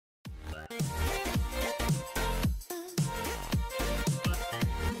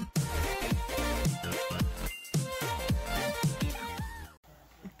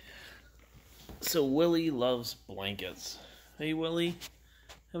So Willie loves blankets. Hey Willie,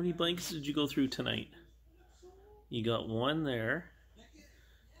 how many blankets did you go through tonight? You got one there.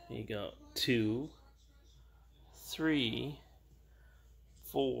 You got 2, 3,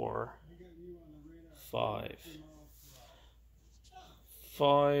 4, 5.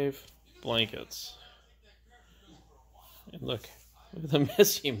 5 blankets. And look at the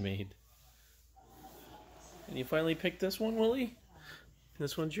mess you made. And you finally picked this one, Willie?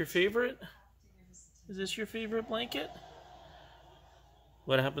 This one's your favorite? Is this your favorite blanket?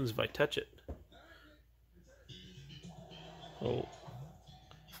 What happens if I touch it? Oh.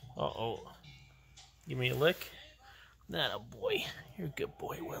 Uh-oh. Give me a lick. That a boy. You're a good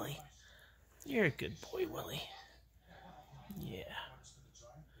boy, Willie. You're a good boy, Willie. Yeah.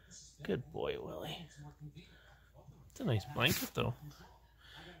 Good boy, Willie. It's a nice blanket, though.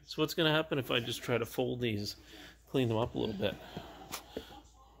 So what's going to happen if I just try to fold these, clean them up a little bit?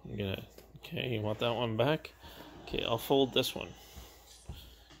 Okay, you want that one back? Okay, I'll fold this one.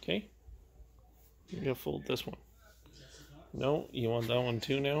 Okay? You're going to fold this one. No, you want that one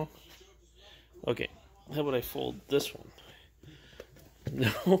too now? Okay, how about I fold this one?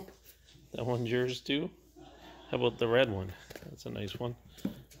 No, that one's yours too? How about the red one? That's a nice one.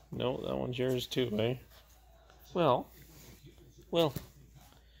 No, that one's yours too, eh? Well,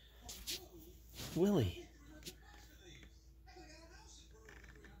 Willie.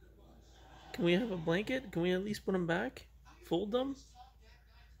 Can we have a blanket? Can we at least put them back? Fold them?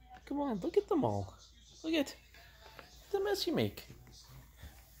 Come on, look at them all. Look at the mess you make.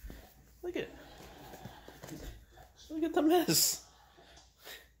 Look at the mess.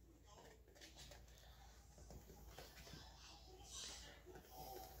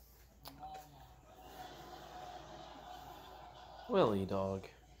 Willie dog.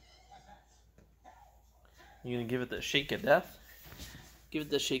 You gonna give it the shake of death? Give it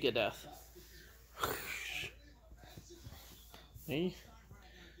the shake of death. Hey?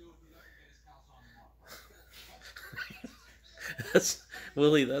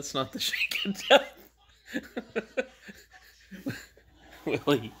 Willie, that's not the shake of death.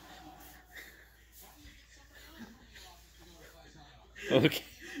 Willie. Okay.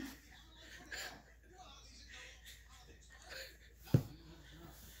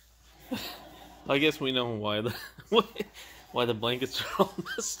 I guess we know why the blankets are all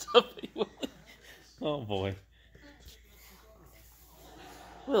messed up. Oh boy.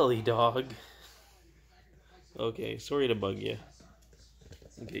 Willie dog. Okay, sorry to bug you.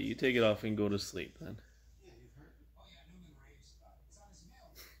 Okay, you take it off and go to sleep then.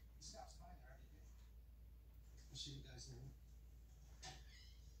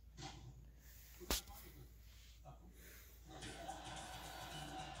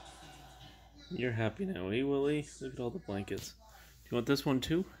 You're happy now, eh, Willie? Look at all the blankets. Do you want this one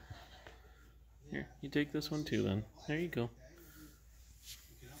too? Here, you take this one too then. There you go.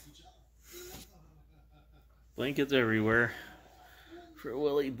 Blankets everywhere for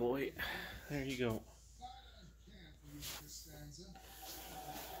Willie boy. There you go.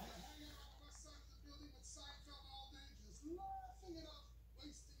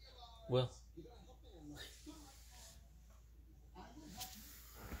 Well.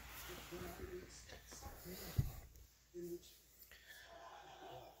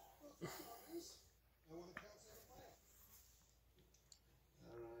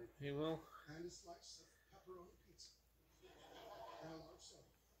 Hey, Will.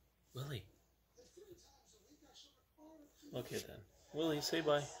 Willie. Okay then. Willie, say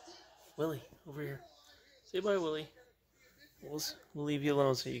bye. Willie, over here. Say bye, Willie. We'll leave you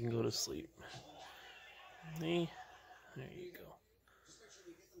alone so you can go to sleep. Hey, there you go.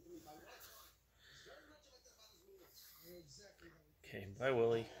 Okay, bye,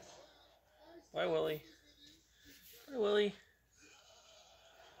 Willie. Bye, Willie. Bye, Willie.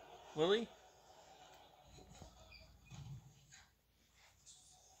 Willie?